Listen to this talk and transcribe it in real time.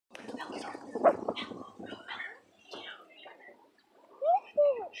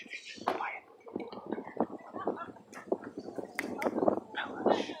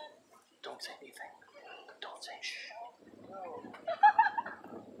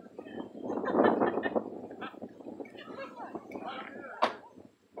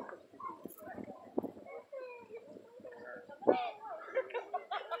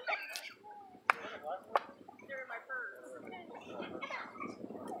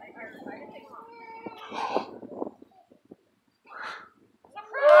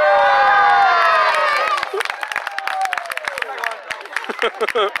Put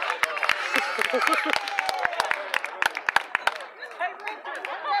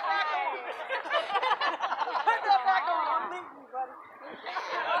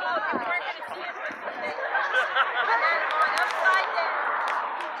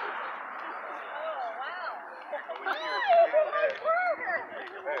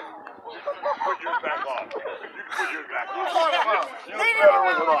yours back on. You can put yours back on. You better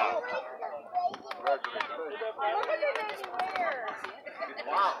with it on.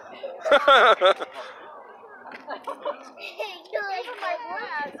 Wow.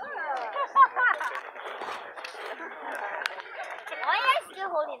 Why are you still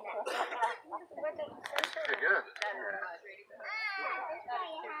holding that? Hey, get it.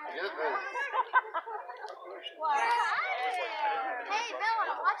 Get it, baby. Hey, Bella,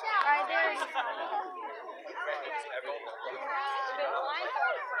 watch out. Right there.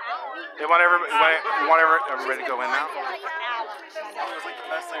 They want everybody to go in now? It was like the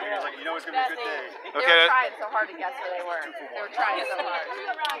best thing. He was like, you know it's going to be a good day. Okay. They were trying so hard to guess where they were. They were trying so hard.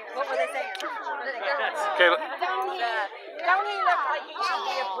 What were they saying? Okay. Don't he look like he should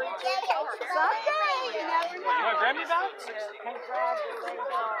be a preacher? Someday, you never know. You want Grammy back? Okay, Betty.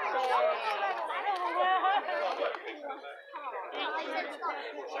 Congratulations.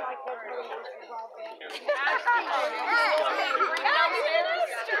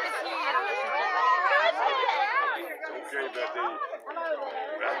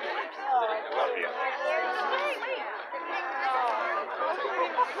 Love you.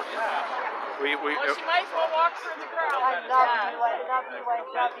 We Well, she might as well walk through the crowd. I love you, I love you, I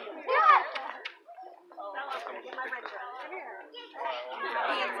love you.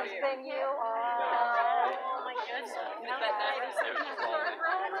 Handsome thing you are. Oh my goodness.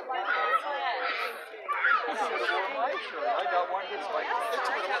 I got one that's like,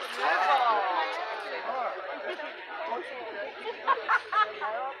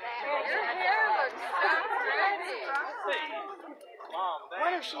 Your hair looks so pretty.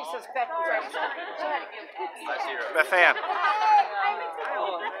 What if she suspected that? Beth Ann.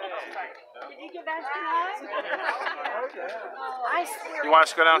 Did you get that tonight? I swear. You want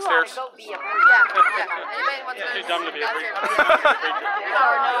us to go downstairs? You ought to go be a Yeah. Anybody wants to too dumb to be a preacher.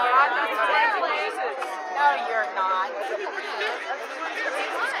 No, you're not.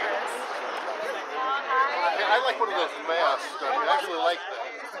 I like one of those masks. I actually like that.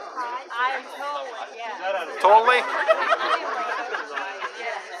 I'm totally, yeah. Totally?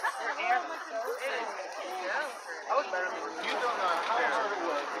 You don't know how hard it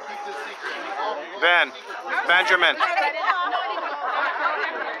was to keep this secret. Benjamin.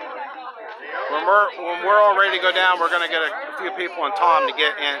 When we're all ready to go down, we're going to get a few people and Tom to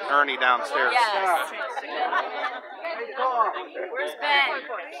get Aunt Ernie downstairs. yes. Where's Ben?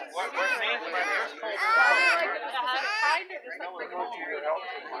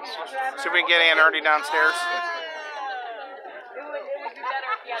 See if we can get Aunt Ernie downstairs. It would be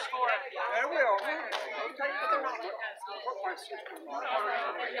better if you had four. I will.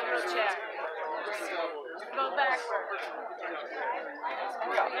 Check. Go backward.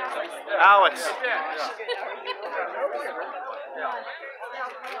 Alex.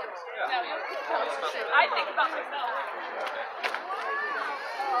 I think about myself.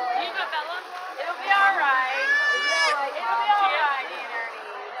 You got Bella? It'll be alright. It'll be alright, Aunt Ernie.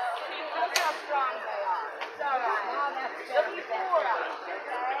 Look how strong they are. It's alright. They'll be four of us,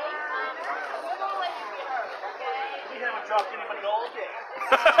 okay? We're gonna let you get hurt, okay? We haven't dropped anybody all day.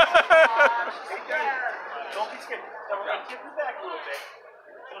 Don't be scared. Now we're going to tip you back a little bit.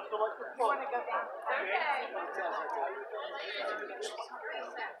 Just to let the flow.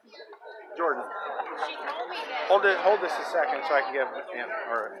 Jordan, She told me that. hold this a second so I can give Aunt,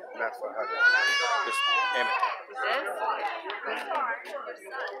 or that's what I just Emmett.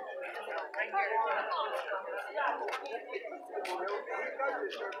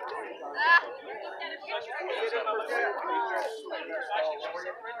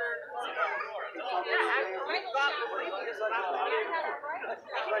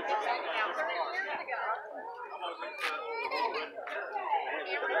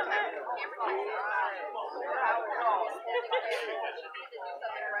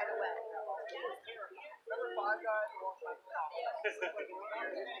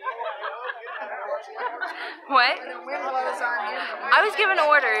 What? I was given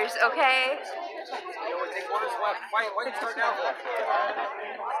orders, okay? Why did you start now?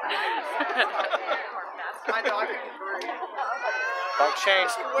 My dog. Dog Shane.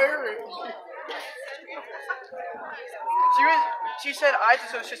 She said I had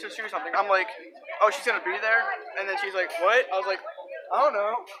to show Sister Sue something. I'm like, oh, she's gonna be there, and then she's like, what? I was like, I don't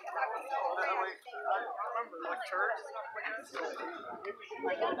know. And I'm like, I don't remember. like turds.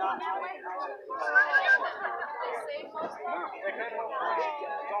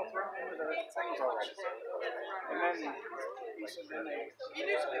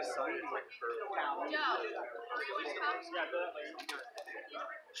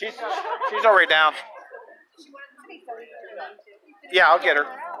 She's already down. Yeah, I'll get her.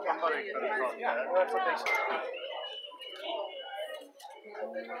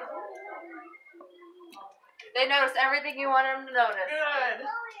 They noticed everything you wanted them to notice. Good.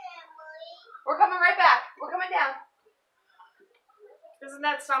 We're coming right back. We're coming down. Isn't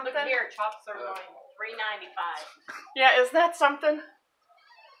that something? Look here, chop sirloin, $3.95. Yeah, isn't that something?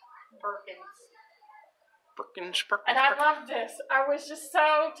 Birkins. And I love this. I was just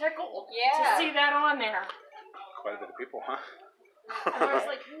so tickled to see that on there. Quite a bit of people, huh? And I was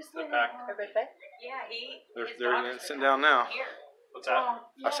like, who's living on? Yeah, his They're daughter's sitting down now. here. What's that?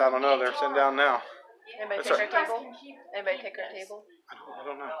 I don't know. They're sitting down now. Anybody That's take right. our table? Anybody take our table? I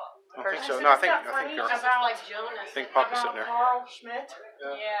don't know. I don't think So so. No, I think funny they're. about, Like Jonas. I think Papa's sitting about there. Carl Schmidt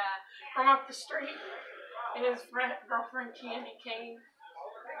Yeah. from up the street and his girlfriend Candy came.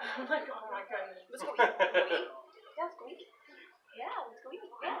 I'm like, oh my goodness. Let's go eat. Yeah, let's go eat. Yeah, let's go eat.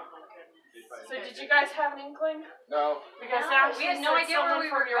 Yeah. So did you guys have an inkling? No. Because No, now we had no idea where we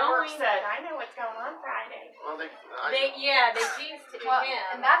were your work going. said, I know what's going on Friday. Well, They teased Well,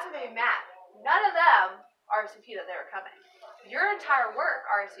 him. and that's what made me mad. None of them RSVP'd that they were coming. Your entire work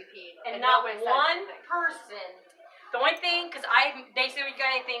RSVP'd, and not nobody said one anything. person. The only thing, because they said, you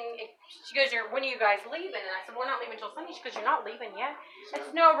got anything? She goes, when are you guys leaving? And I said, we're not leaving until Sunday. She goes, you're not leaving yet? I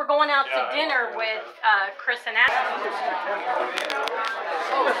said, no, we're going out to dinner with Chris and Adam.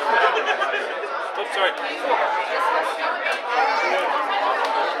 Oops, sorry.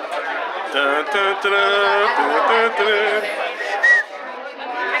 Dun, dun, dun, dun, dun, dun.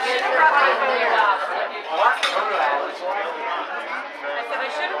 I should have brought my phone up. I said, I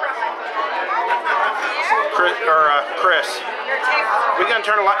should have brought my phone up. Chris, we gonna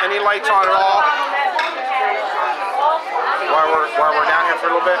turn any lights on at all while we're down here for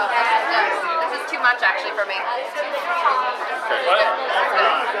a little bit? This is too much actually for me. Okay. What?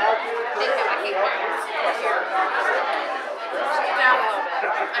 Thank you, I hate it. Down a little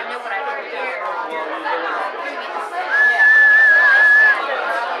bit. I knew what I was doing.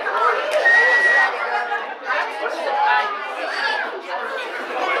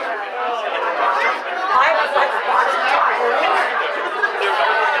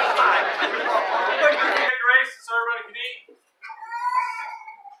 Race so everybody can eat.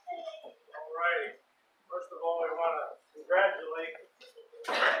 Alrighty. First of all, we want to congratulate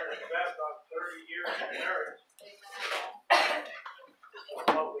Richard and Beth on 30 years of marriage.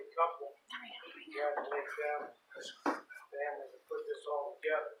 Lovely couple. Congratulate them, family, to put this all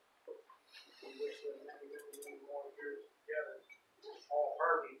together. We wish them many, many, many more years together. All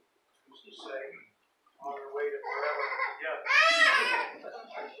Harvey used to say, on their way to forever together.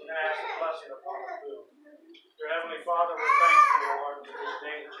 We're going to ask a blessing upon the food. Dear Heavenly Father, we're thankful, Lord, for this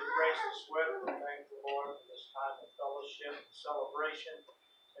day that you graced us with. We're thankful, Lord, for this time of fellowship, celebration,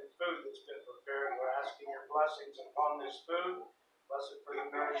 and food that's been prepared. We're asking your blessings upon this food. Bless it for the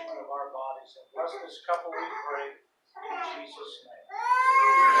nourishment of our bodies. And bless this couple, we pray, in Jesus' name.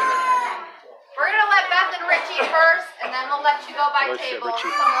 We're going to let Beth and Rich eat first, and then we'll let you go by Richie. table.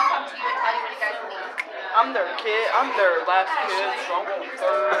 Someone will come to you and tell you what you guys need. I'm their kid. I'm their last kid, so I'm going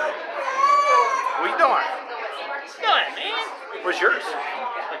third. What are you doing? Good, man. Where's yours?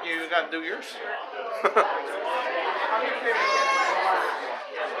 Like you got to do yours?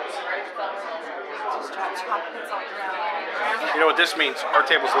 You know what this means? Our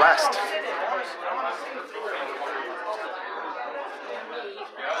table's last.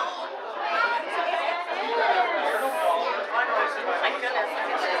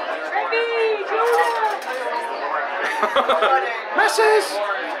 Messes!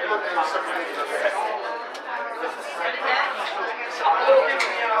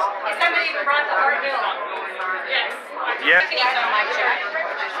 Somebody brought the hard meal. Yes. Yeah. You can eat some of my chair.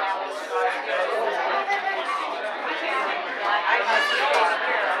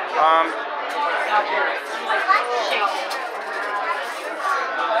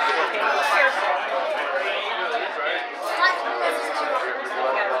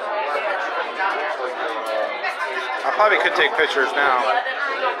 I probably could take pictures now.